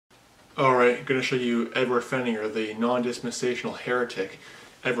Alright, I'm going to show you Edward Pfenninger, the non-dispensational heretic.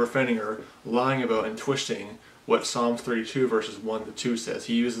 Edward Pfenninger lying about and twisting what Psalms 32 verses 1 to 2 says.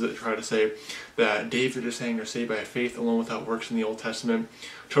 He uses it to try to say that David is saying they're saved by faith alone without works in the Old Testament.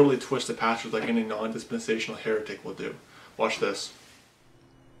 Totally twist the passage like any non-dispensational heretic will do. Watch this.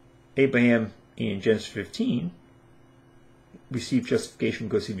 Abraham in Genesis 15 received justification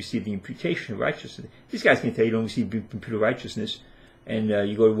because he received the imputation of righteousness. These guys can tell you don't receive imputed righteousness. And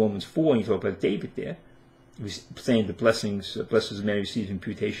you go to Romans 4 and you talk about David there. He's saying the blessings, blessed is the man who receives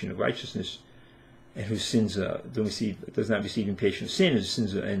imputation of righteousness and whose sins does not receive imputation of sin,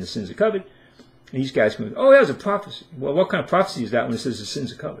 and the sins are covered. And these guys go, oh, that was a prophecy. Well, what kind of prophecy is that when it says the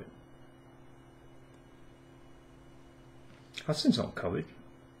sins are covered? Our sins aren't covered.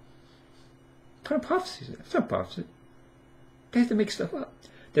 What kind of prophecy is that? It's not prophecy. They have to make stuff up.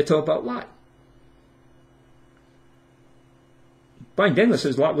 They talk about Lot. Brian Dengler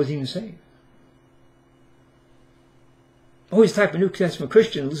says Lot wasn't even saved. Oh, he's the type of New Testament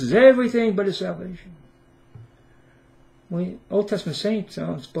Christian loses everything but his salvation. Well, Old Testament saints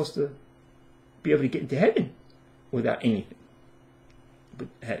aren't supposed to be able to get into heaven without anything. But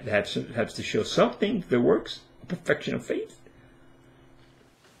has to show something that works, a perfection of faith.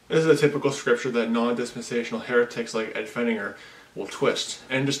 This is a typical scripture that non-dispensational heretics like Ed Pfenninger will twist,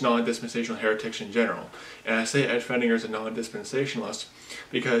 and just non-dispensational heretics in general. And I say Ed Pfenninger is a non-dispensationalist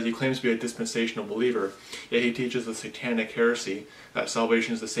because he claims to be a dispensational believer, yet he teaches the satanic heresy that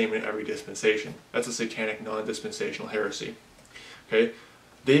salvation is the same in every dispensation. That's a satanic non-dispensational heresy. Okay?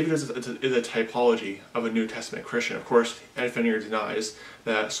 David is a typology of a New Testament Christian. Of course, Ed Pfenninger denies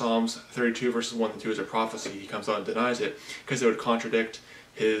that Psalms 32 verses 1 to 2 is a prophecy. He comes out and denies it because it would contradict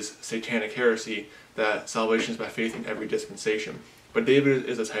his satanic heresy that salvation is by faith in every dispensation. But David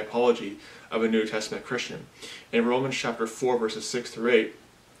is a typology of a New Testament Christian. In Romans chapter 4 verses 6 through 8,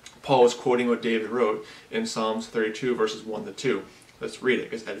 Paul is quoting what David wrote in Psalms 32 verses 1 to 2. Let's read it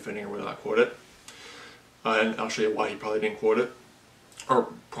because Ed Pfenninger will not quote it. And I'll show you why he probably didn't quote it. Or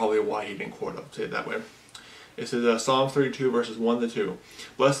probably why he didn't quote it, I'll say it that way. It says, Psalm 32 verses 1 to 2.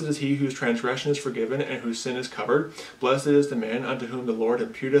 Blessed is he whose transgression is forgiven and whose sin is covered. Blessed is the man unto whom the Lord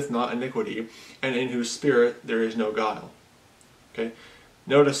imputeth not iniquity, and in whose spirit there is no guile. Okay?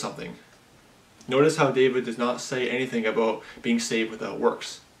 Notice something. Notice how David does not say anything about being saved without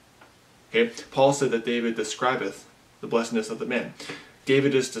works. Okay? Paul said that David describeth the blessedness of the man.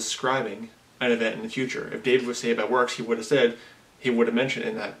 David is describing an event in the future. If David was saved by works, he would have mentioned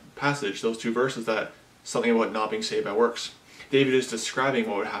in that passage, those two verses, that something about not being saved by works. David is describing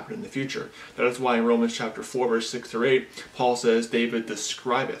what would happen in the future. That is why in Romans chapter 4 verse 6 through 8, Paul says, David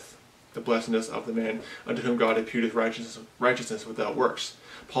describeth the blessedness of the man unto whom God imputeth righteousness without works.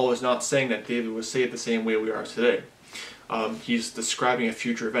 Paul is not saying that David was saved the same way we are today. He's describing a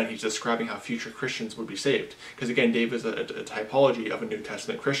future event. He's describing how future Christians would be saved. Because again, David is a typology of a New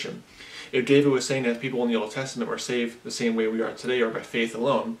Testament Christian. If David was saying that people in the Old Testament were saved the same way we are today, or by faith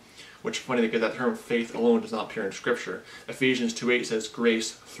alone, which is funny because that term faith alone does not appear in Scripture. Ephesians 2:8 says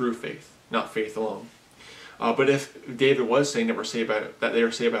grace through faith, not faith alone. But if David was saying that they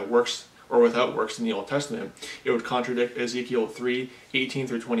were saved by works or without works in the Old Testament, it would contradict Ezekiel 3:18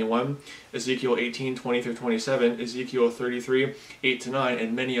 through 21, Ezekiel 18:20 through 27, Ezekiel 33:8 to 9,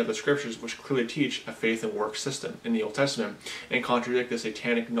 and many other scriptures which clearly teach a faith and works system in the Old Testament, and contradict the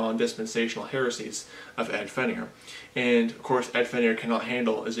satanic non-dispensational heresies of Ed Pfenninger. And of course, Ed Pfenninger cannot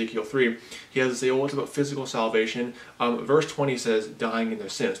handle Ezekiel 3. He has to say, oh, it's about physical salvation. Verse 20 says, dying in their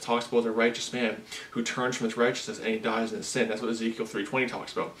sins. It talks about the righteous man who turns from his righteousness and he dies in his sin. That's what Ezekiel 3:20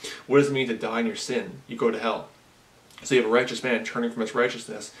 talks about. What does it mean to die in your sin? You go to hell. So you have a righteous man turning from his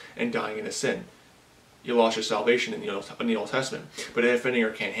righteousness and dying in his sin. You lost your salvation in the Old Testament. But Ed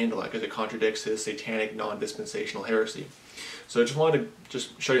Pfenninger can't handle that because it contradicts his satanic non-dispensational heresy. So I just wanted to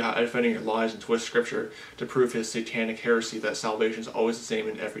show you how Ed Pfenninger lies and twists Scripture to prove his satanic heresy that salvation is always the same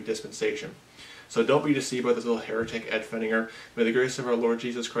in every dispensation. So don't be deceived by this little heretic Ed Pfenninger. May the grace of our Lord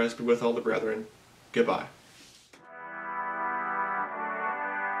Jesus Christ be with all the brethren. Goodbye.